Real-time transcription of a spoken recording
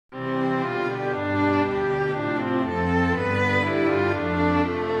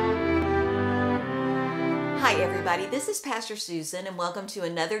everybody. This is Pastor Susan, and welcome to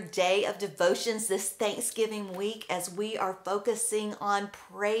another day of devotions this Thanksgiving week as we are focusing on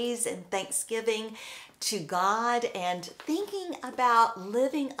praise and thanksgiving to God and thinking about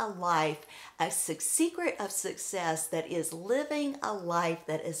living a life, a secret of success that is living a life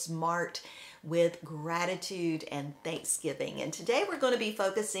that is marked with gratitude and thanksgiving. And today we're going to be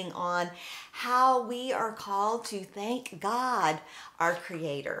focusing on how we are called to thank God, our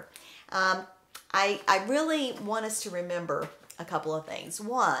Creator. I really want us to remember a couple of things.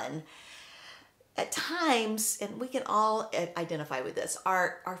 One, at times, and we can all identify with this,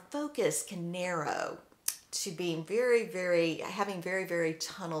 our focus can narrow to being having very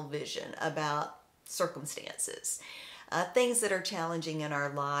tunnel vision about circumstances, things that are challenging in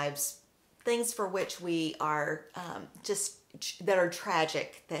our lives, things for which we are that are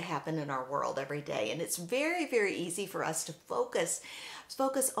tragic that happen in our world every day. And it's very easy for us to focus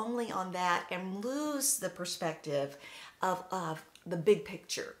only on that and lose the perspective of the big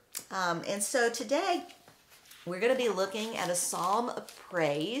picture. And so today we're going to be looking at a psalm of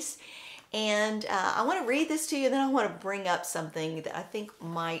praise. And I want to read this to you, and then I want to bring up something that I think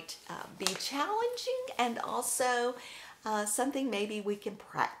might be challenging and also something maybe we can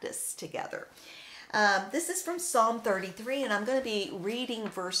practice together. This is from Psalm 33, and I'm going to be reading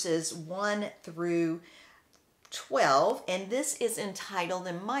verses 1 through 12, and this is entitled,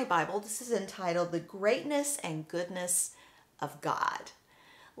 in my Bible, this is entitled, The Greatness and Goodness of God.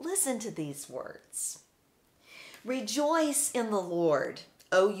 Listen to these words. Rejoice in the Lord,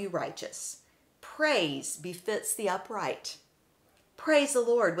 O you righteous. Praise befits the upright. Praise the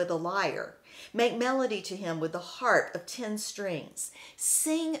Lord with a lyre. Make melody to him with the harp of 10 strings.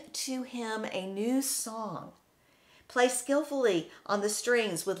 Sing to him a new song. Play skillfully on the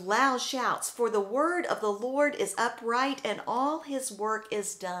strings with loud shouts, for the word of the Lord is upright, and all his work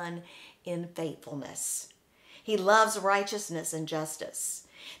is done in faithfulness. He loves righteousness and justice.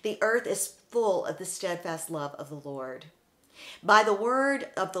 The earth is full of the steadfast love of the Lord. By the word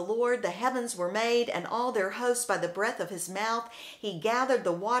of the Lord the heavens were made, and all their hosts by the breath of his mouth. He gathered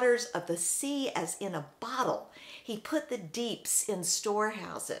the waters of the sea as in a bottle. He put the deeps in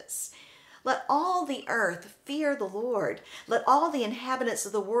storehouses. Let all the earth fear the Lord. Let all the inhabitants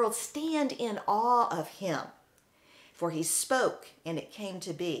of the world stand in awe of him. For he spoke, and it came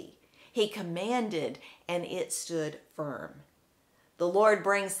to be. He commanded, and it stood firm. The Lord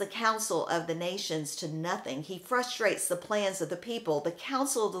brings the counsel of the nations to nothing. He frustrates the plans of the people. The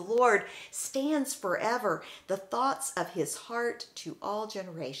counsel of the Lord stands forever, the thoughts of his heart to all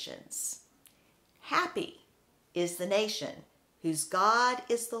generations. Happy is the nation whose God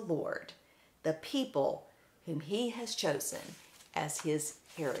is the Lord, the people whom he has chosen as his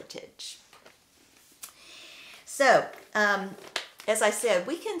heritage. So, as I said,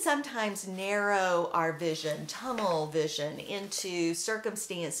 we can sometimes narrow our vision, tunnel vision, into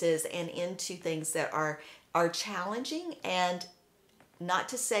circumstances and into things that are challenging, and not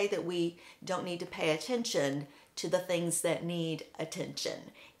to say that we don't need to pay attention to the things that need attention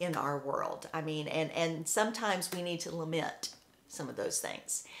in our world. I mean, and sometimes we need to lament some of those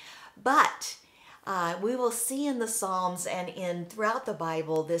things. But we will see in the Psalms and throughout the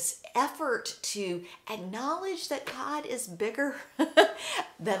Bible this effort to acknowledge that God is bigger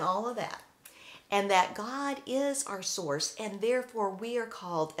than all of that, and that God is our source, and therefore we are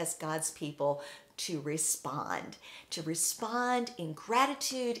called as God's people to respond in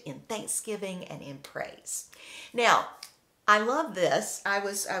gratitude, in thanksgiving, and in praise. Now, I love this. I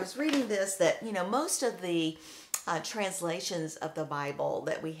was reading this, that most of the translations of the Bible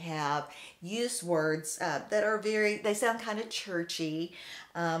that we have use words that are they sound kind of churchy,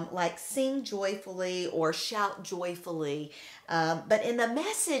 like sing joyfully or shout joyfully. But in the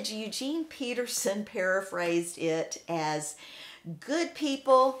Message, Eugene Peterson paraphrased it as, good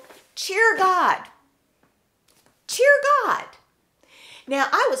people, cheer God. Cheer God. Now,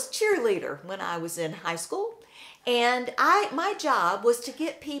 I was cheerleader when I was in high school, and my job was to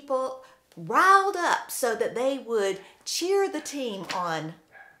get people riled up so that they would cheer the team on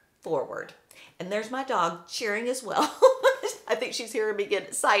forward. And there's my dog cheering as well. I think she's hearing me get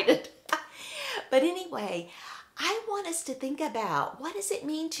excited. But anyway, I want us to think about, what does it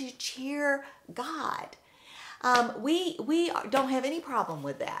mean to cheer God? We don't have any problem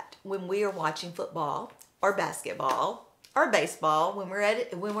with that when we are watching football or basketball or baseball. When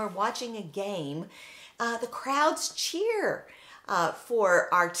we're watching a game, the crowds cheer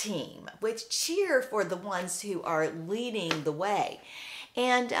for our team, which cheer for the ones who are leading the way.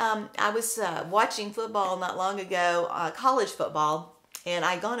 And I was watching football not long ago, college football, and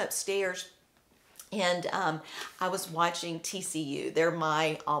I gone upstairs And I was watching TCU. They're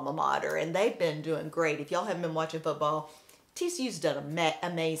my alma mater, and they've been doing great. If y'all haven't been watching football, TCU's done an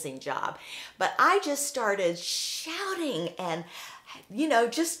amazing job. But I just started shouting and,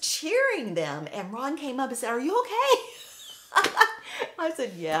 just cheering them. And Ron came up and said, "Are you okay?" I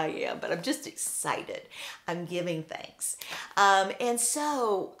said, "Yeah, I am, but I'm just excited. I'm giving thanks." And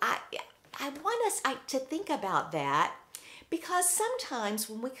so I want us to think about that, because sometimes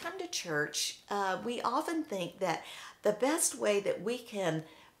when we come to church, we often think that the best way that we can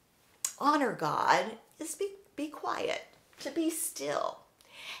honor God is be quiet, to be still.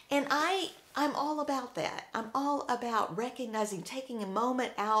 And I'm all about that. I'm all about recognizing, taking a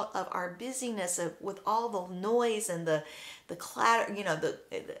moment out of our busyness with all the noise and the clatter,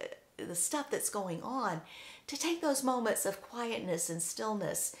 the stuff that's going on, to take those moments of quietness and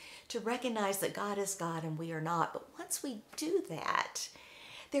stillness, to recognize that God is God and we are not. But once we do that,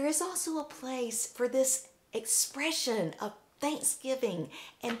 there is also a place for this expression of thanksgiving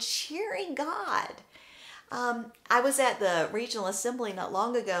and cheering God. I was at the Regional Assembly not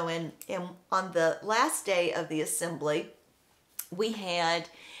long ago, and on the last day of the assembly, we had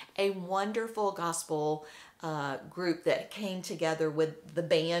a wonderful gospel group that came together with the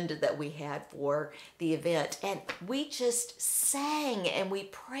band that we had for the event, and we just sang and we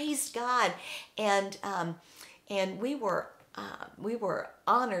praised God, and we were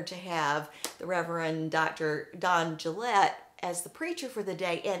honored to have the Reverend Dr. Don Gillette as the preacher for the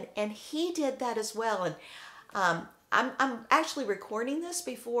day, and he did that as well. And I'm actually recording this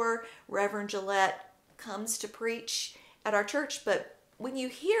before Reverend Gillette comes to preach at our church, but when you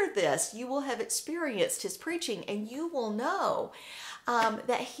hear this, you will have experienced his preaching, and you will know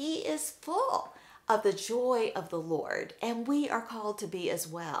that he is full of the joy of the Lord, and we are called to be as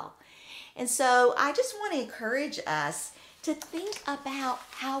well. And so I just want to encourage us to think about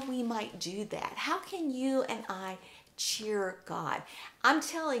how we might do that. How can you and I cheer God? I'm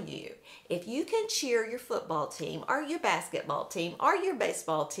telling you, if you can cheer your football team or your basketball team or your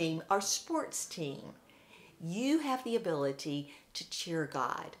baseball team or sports team, you have the ability to cheer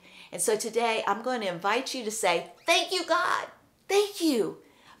God. And so today I'm going to invite you to say, "Thank you, God. Thank you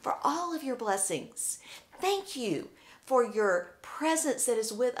for all of your blessings. Thank you for your presence that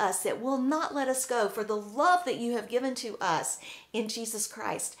is with us, that will not let us go, for the love that you have given to us in Jesus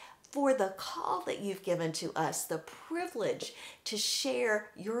Christ, for the call that you've given to us, the privilege to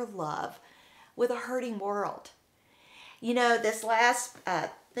share your love with a hurting world." This last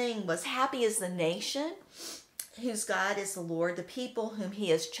thing was, "Happy is the nation whose God is the Lord, the people whom he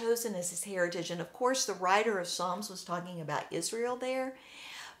has chosen as his heritage." And of course, the writer of Psalms was talking about Israel there.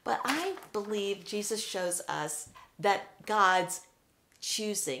 But I believe Jesus shows us that God's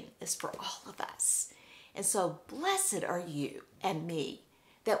choosing is for all of us. And so blessed are you and me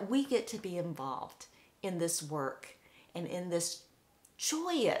that we get to be involved in this work and in this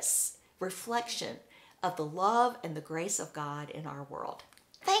joyous reflection of the love and the grace of God in our world.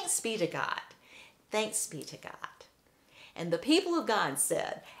 Thanks be to God. Thanks be to God. And the people of God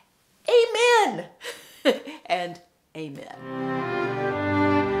said, "Amen," and amen.